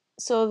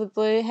saw the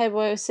blue-haired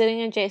boy was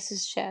sitting on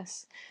Jace's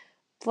chest.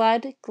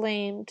 Blood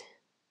gleamed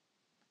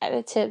at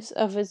the tips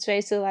of his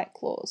razor-like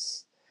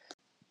claws.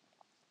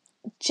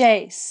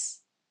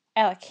 Jace,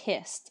 Alec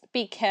hissed.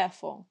 Be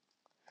careful.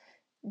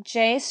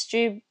 Jace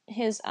drew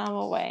his arm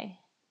away.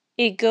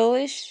 A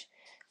ghoulish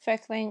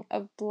freckling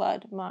of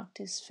blood marked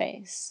his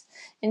face,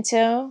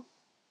 until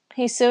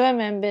he still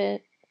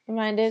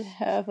reminded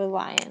her of a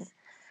lion,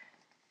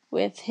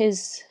 with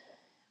his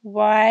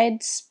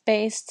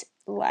wide-spaced,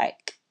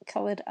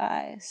 light-colored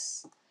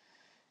eyes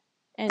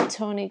and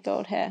tawny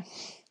gold hair.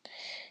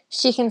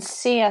 She can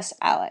see us,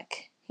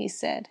 Alec, he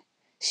said.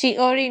 She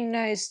already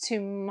knows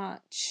too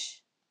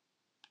much.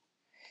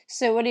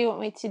 So what do you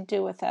want me to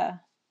do with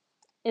her?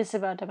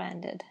 Isabel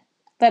demanded.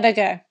 Let her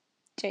go,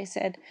 Jay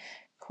said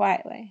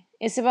quietly.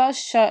 Isabel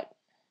shot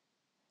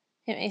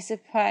him a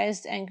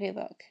surprised, angry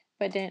look,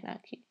 but didn't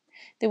argue.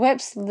 The whip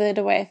slid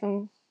away,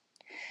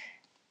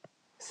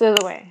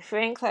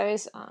 freeing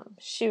Clary's arm.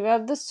 She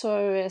rubbed the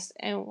sore wrist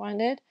and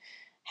wondered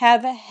how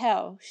the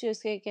hell she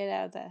was going to get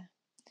out of there.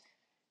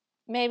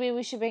 Maybe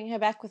we should bring her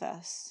back with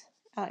us,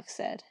 Alex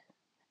said.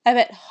 I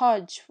bet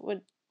Hodge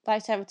would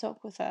like to have a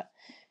talk with her.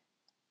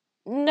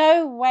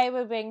 No way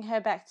we're bringing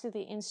her back to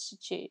the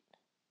Institute,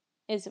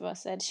 Isabel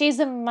said. She's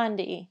a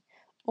Mundy.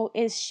 Or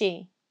is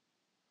she?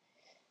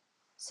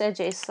 Said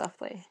Jace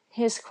softly.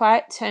 His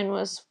quiet tone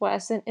was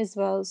worse than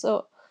Isabel's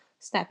or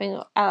snapping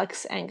or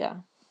Alex's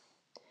anger.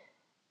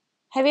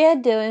 Have you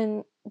had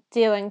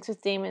dealings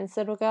with demons,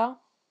 little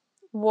girl?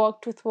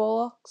 Walked with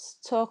warlocks?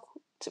 Talked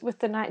with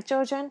the night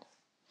children?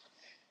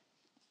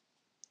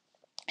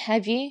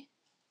 Have you?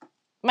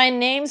 My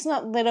name's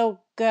not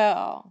little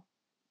girl,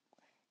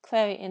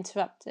 Clary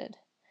interrupted.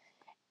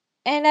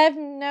 And I've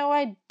no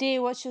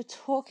idea what you're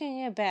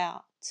talking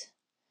about.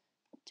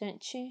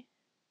 Don't you?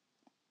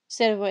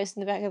 Said a voice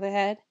in the back of the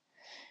head.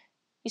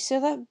 You saw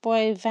that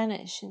boy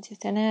vanish into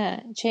thin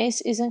air.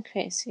 Jace isn't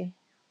crazy.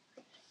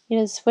 He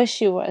just wish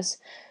he was.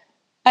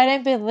 I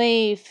don't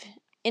believe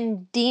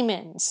in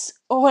demons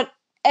or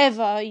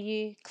whatever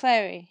you,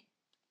 Clary.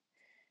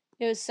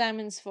 It was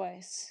Simon's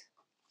voice.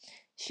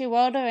 She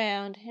whirled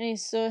around and he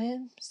saw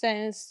him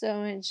standing at the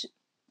storage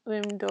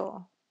room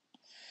door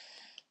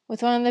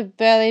with one of the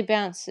burly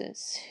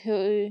bouncers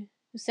who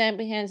was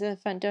standing behind the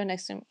front door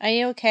next to him. Are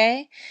you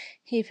okay?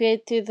 He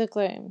peered through the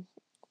gloom.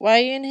 Why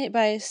are you in here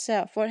by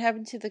yourself? What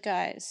happened to the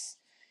guys?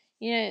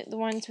 You know, the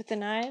ones with the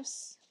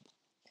knives?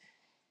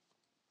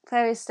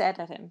 Clary stared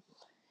at him,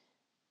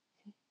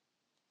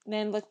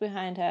 then looked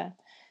behind her,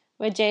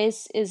 where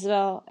Jace,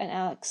 Isabel, and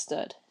Alex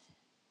stood.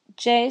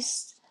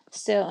 Jace,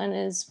 still in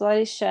his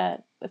bloody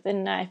shirt, with a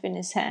knife in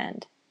his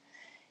hand.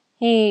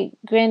 He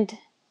grinned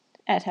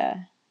at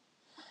her,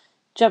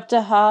 dropped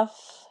a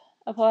half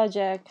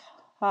apologetic,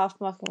 half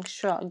mocking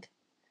shrug.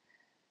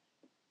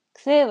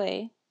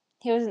 Clearly,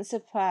 he wasn't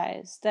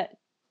surprised that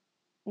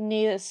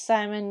neither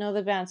Simon nor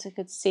the bouncer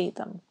could see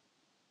them.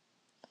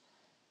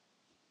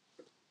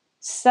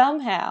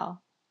 Somehow,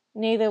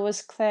 neither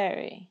was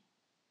Clary.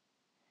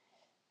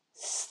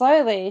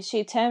 Slowly,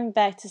 she turned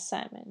back to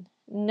Simon,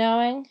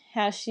 knowing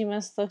how she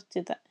must look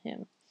to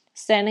him,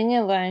 standing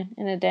alone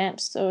in a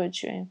damp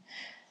storage room,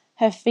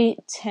 her feet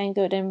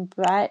tangled in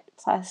bright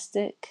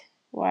plastic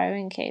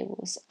wiring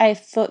cables. I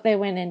thought they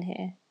went in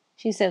here,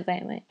 she said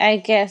lamely. I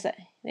guess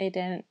they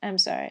didn't. I'm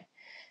sorry.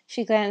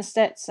 She glanced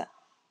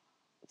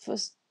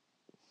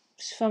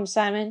from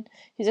Simon,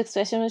 whose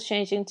expression was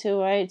changing to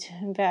worried to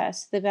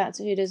embarrassed, the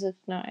bouncer who just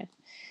ignored.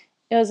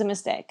 It was a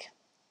mistake.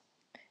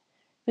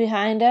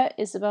 Behind her,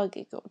 Isabel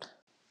giggled.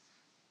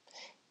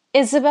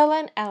 Isabel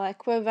and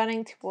Alec were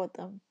running toward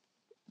them,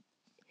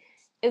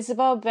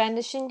 Isabel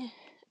brandishing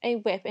a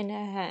whip in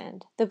her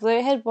hand. The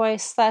blue-haired boy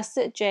slashed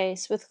at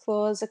Jace with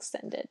claws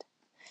extended.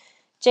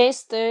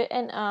 Jace threw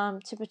an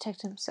arm to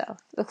protect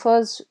himself. The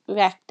claws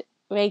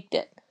raked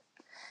it,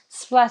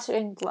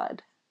 splattering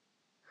blood.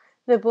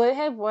 The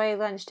blue-haired boy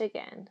lunged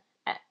again,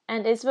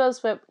 and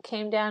Isabel's whip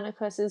came down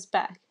across his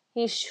back.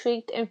 He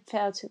shrieked and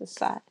fell to the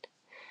side.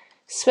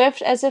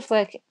 Swift as a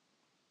flick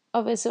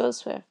of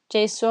Isabel's whip,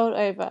 Jace rolled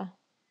over.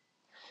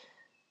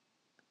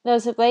 There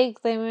was a blade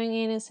glimmering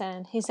in his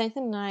hand. He sank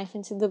the knife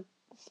into the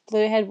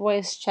blue-haired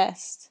boy's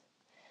chest.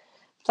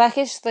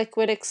 Blackish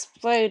liquid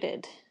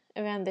exploded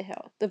around the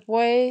hilt. The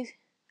boy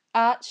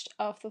arched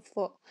off the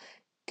floor,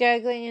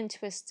 gurgling and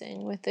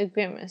twisting with a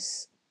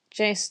grimace.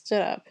 Jace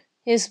stood up.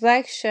 His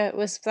black shirt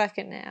was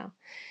blackened now,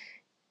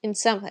 in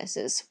some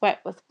places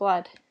wet with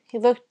blood. He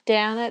looked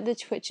down at the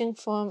twitching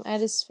form at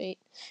his feet,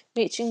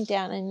 reaching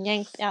down and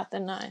yanked out the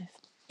knife.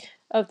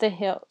 Of the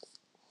hilt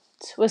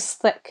was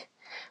slick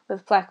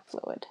with black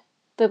fluid.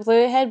 The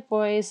blue-haired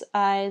boy's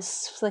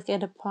eyes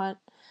flickered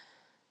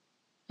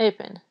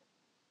open.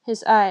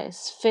 His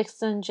eyes,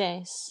 fixed on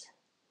Jace,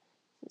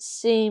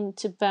 seemed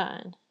to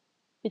burn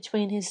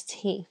between his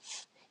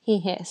teeth. He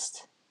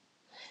hissed,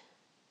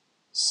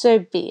 "So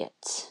be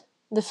it.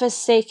 The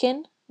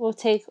Forsaken will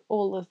take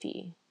all of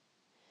you."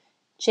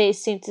 Jace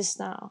seemed to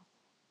snarl.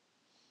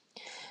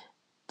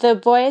 The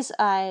boy's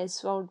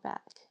eyes rolled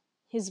back.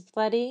 His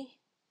body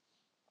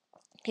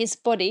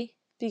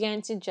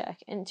began to jerk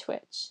and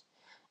twitch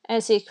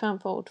as he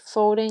crumpled,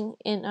 folding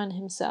in on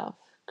himself,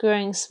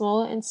 growing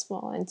smaller and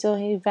smaller until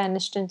he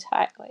vanished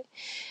entirely.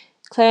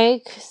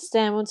 Clary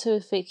stumbled to her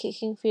feet,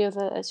 kicking free of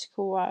the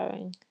electrical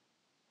wiring.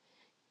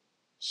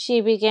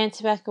 She began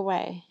to back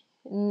away.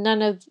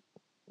 None of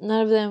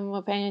them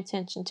were paying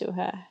attention to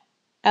her.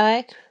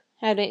 Alec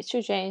had reached for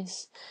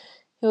Jace,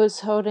 who was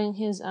holding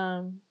his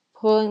arm,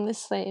 pulling the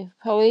sleeve,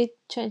 probably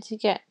trying to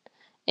get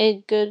a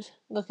good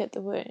look at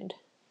the wound.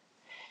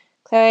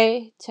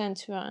 Clary turned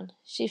to run.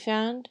 She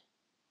found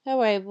her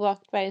way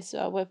blocked by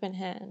Isabel, whip in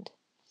hand.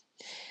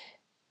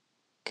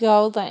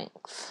 Gold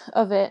length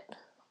of it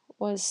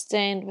was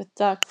stained with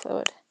dark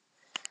fluid.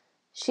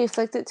 She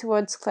flicked it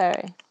towards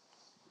Clary,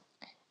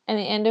 and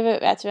the end of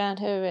it wrapped around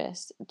her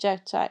wrist,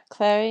 jerked tight.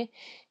 Clary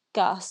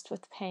gasped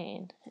with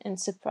pain and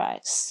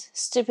surprise.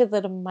 "Stupid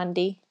little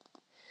Mundy,"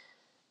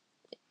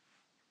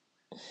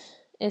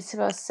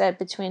 Isabel said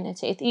between her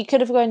teeth. "You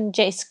could have gotten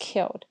Jace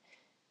killed."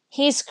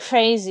 "He's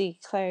crazy,"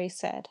 Clary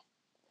said,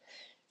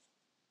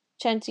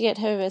 trying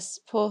to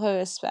pull her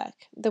wrist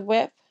back. The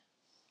whip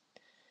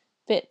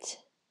bit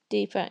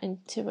deeper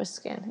into her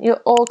skin.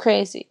 "You're all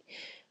crazy.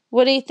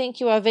 What do you think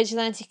you are,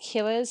 vigilante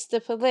killers?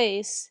 The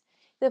police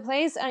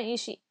aren't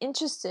usually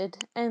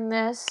interested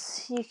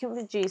unless you can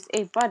produce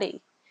a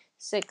body,"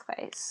 said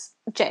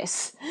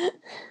Jace.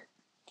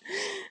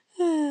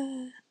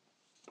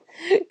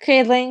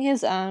 Cradling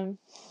his arm,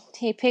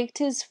 he picked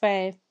his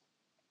way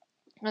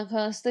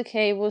across the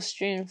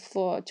cable-strewn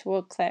floor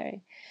toward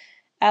Clary.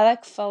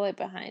 Alec followed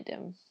behind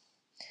him,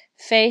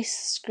 face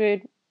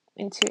screwed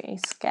into a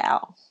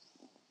scowl.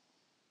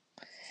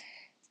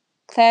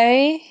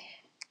 Clary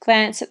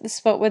glanced at the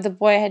spot where the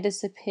boy had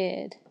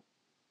disappeared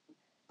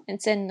and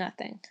said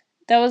nothing.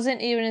 There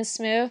wasn't even a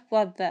smear of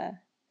blood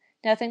there,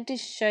 nothing to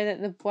show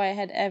that the boy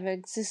had ever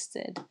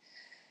existed.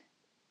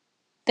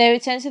 "They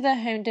return to their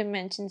home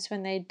dimensions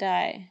when they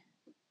die,"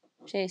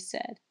 Jace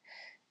said,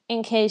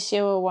 "in case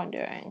you were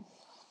wondering."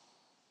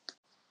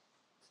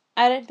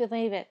 "I don't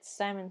believe it,"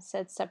 Simon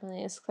said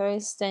stubbornly as Clary,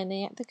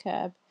 standing at the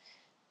curb,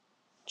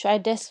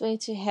 tried desperately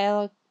to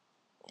hail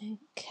a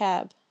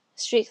cab.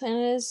 Street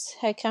cleaners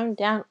had come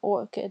down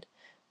Orchard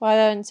while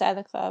they were inside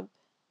the club,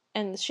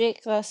 and the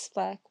street glass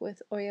black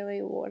with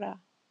oily water.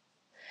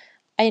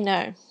 "I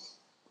know,"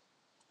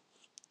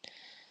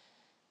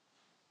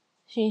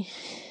 she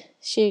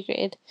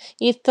agreed.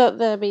 "You thought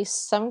there'd be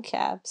some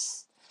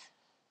cabs.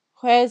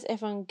 Where's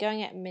everyone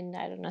going at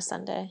midnight on a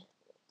Sunday?"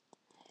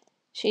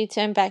 She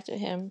turned back to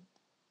him,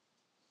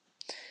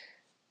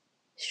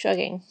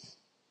 shrugging.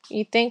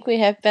 "You think we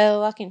have better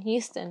luck in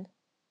Houston?"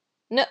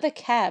 "Not the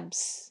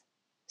cabs,"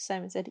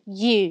 Simon said.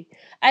 "You.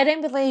 I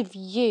don't believe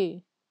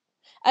you.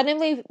 I don't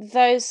believe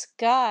those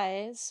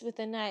guys with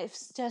the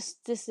knives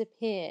just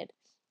disappeared,"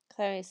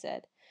 Clary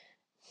said.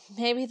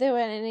 "Maybe there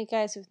weren't any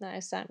guys with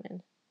knives,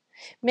 Simon.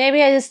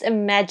 Maybe I just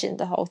imagined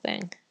the whole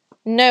thing."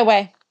 "No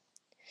way."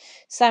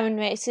 Simon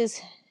raised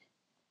his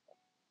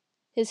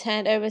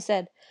hand over his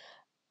head.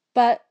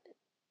 But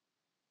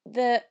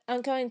the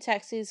oncoming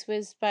taxis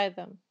whizzed by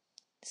them,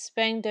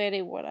 spraying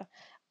dirty water.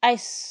 "I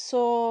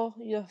saw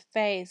your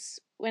face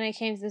when I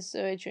came to the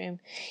storage room.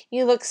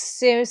 You looked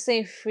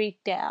seriously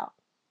freaked out,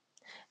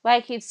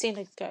 like you'd seen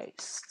a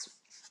ghost."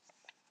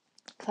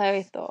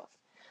 Clary thought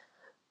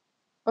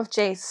of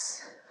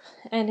Jace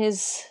and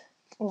his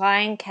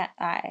lion cat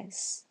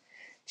eyes.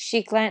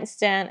 She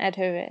glanced down at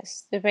her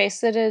wrist, the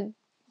braceleted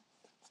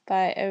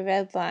by a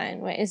red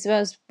line where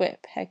Isabel's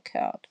whip had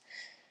curled.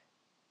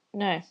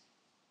 "No,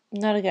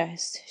 Not a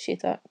ghost, she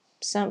thought.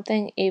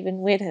 Something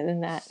even weirder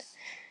than that.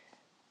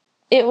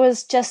 It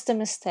was just a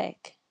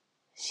mistake,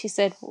 she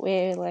said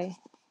wearily.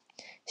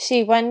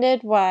 She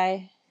wondered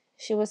why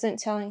she wasn't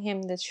telling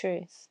him the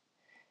truth.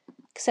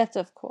 Except,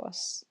 of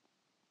course,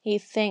 he'd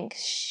think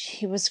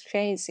she was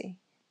crazy.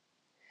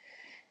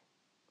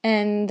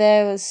 And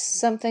there was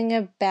something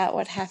about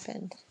what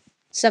happened.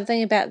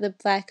 Something about the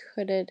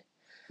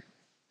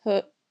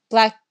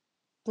black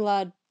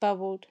blood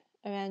bubbled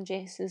around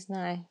Jace's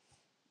knife.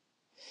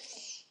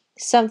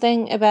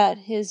 Something about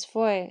his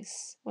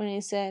voice when he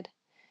said,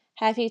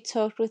 "Have you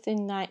talked with the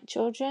night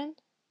children?"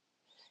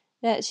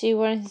 that she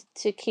wanted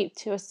to keep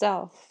to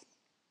herself.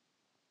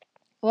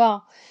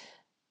 Well,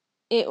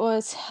 it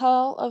was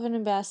hell of an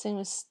embarrassing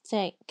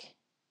mistake,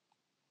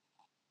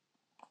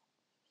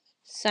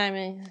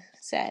 Simon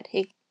said.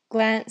 He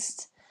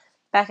glanced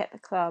back at the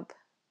club,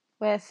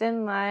 where a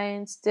thin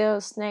line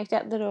still snaked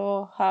out the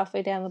door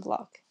halfway down the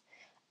block.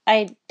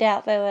 I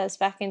doubt they let us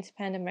back into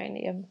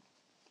Pandemonium.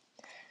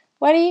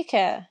 Why do you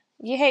care?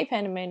 You hate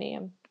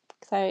Pandemonium.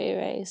 Chloe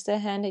raised her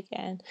hand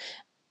again.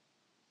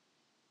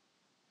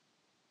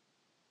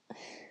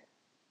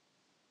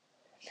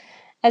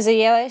 As a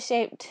yellow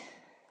shape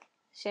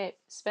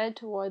sped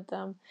toward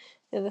them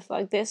through the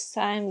fog. This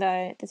time,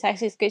 though, the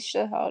taxi screeched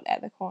to a halt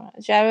at the corner.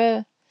 The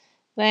driver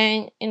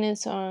laying in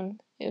his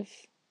horn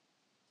if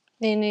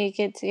they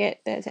needed to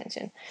get their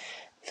attention.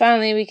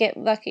 Finally, we get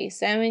lucky.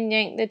 Simon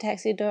yanked the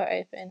taxi door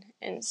open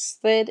and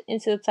slid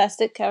into the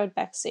plastic-covered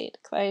back seat.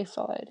 Chloe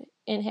followed,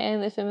 inhaling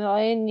the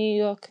familiar New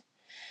York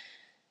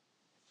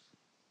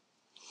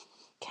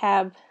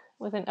cab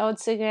with an old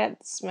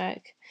cigarette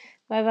smoke,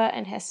 leather,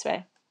 and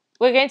hairspray.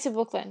 "We're going to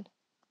Brooklyn,"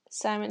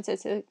 Simon said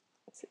to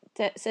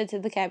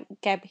the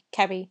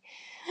cabbie.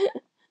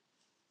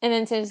 And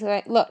then said to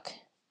Chloe, "Look,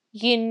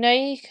 you know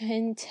you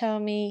can tell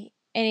me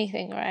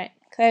anything, right?"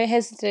 Chloe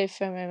hesitated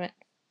for a moment,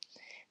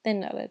 then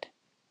nodded.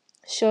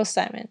 "Sure,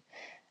 Simon.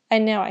 I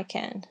know I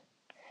can."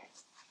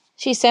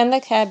 She slammed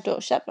the cab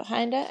door shut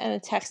behind her, and the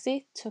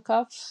taxi took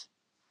off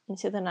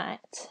into the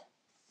night.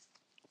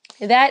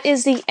 That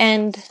is the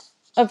end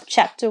of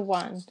Chapter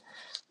 1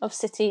 of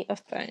City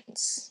of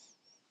Bones.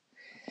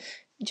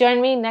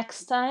 Join me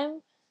next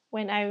time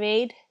when I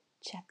read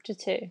Chapter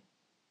 2.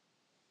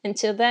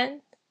 Until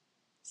then,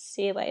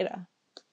 see you later.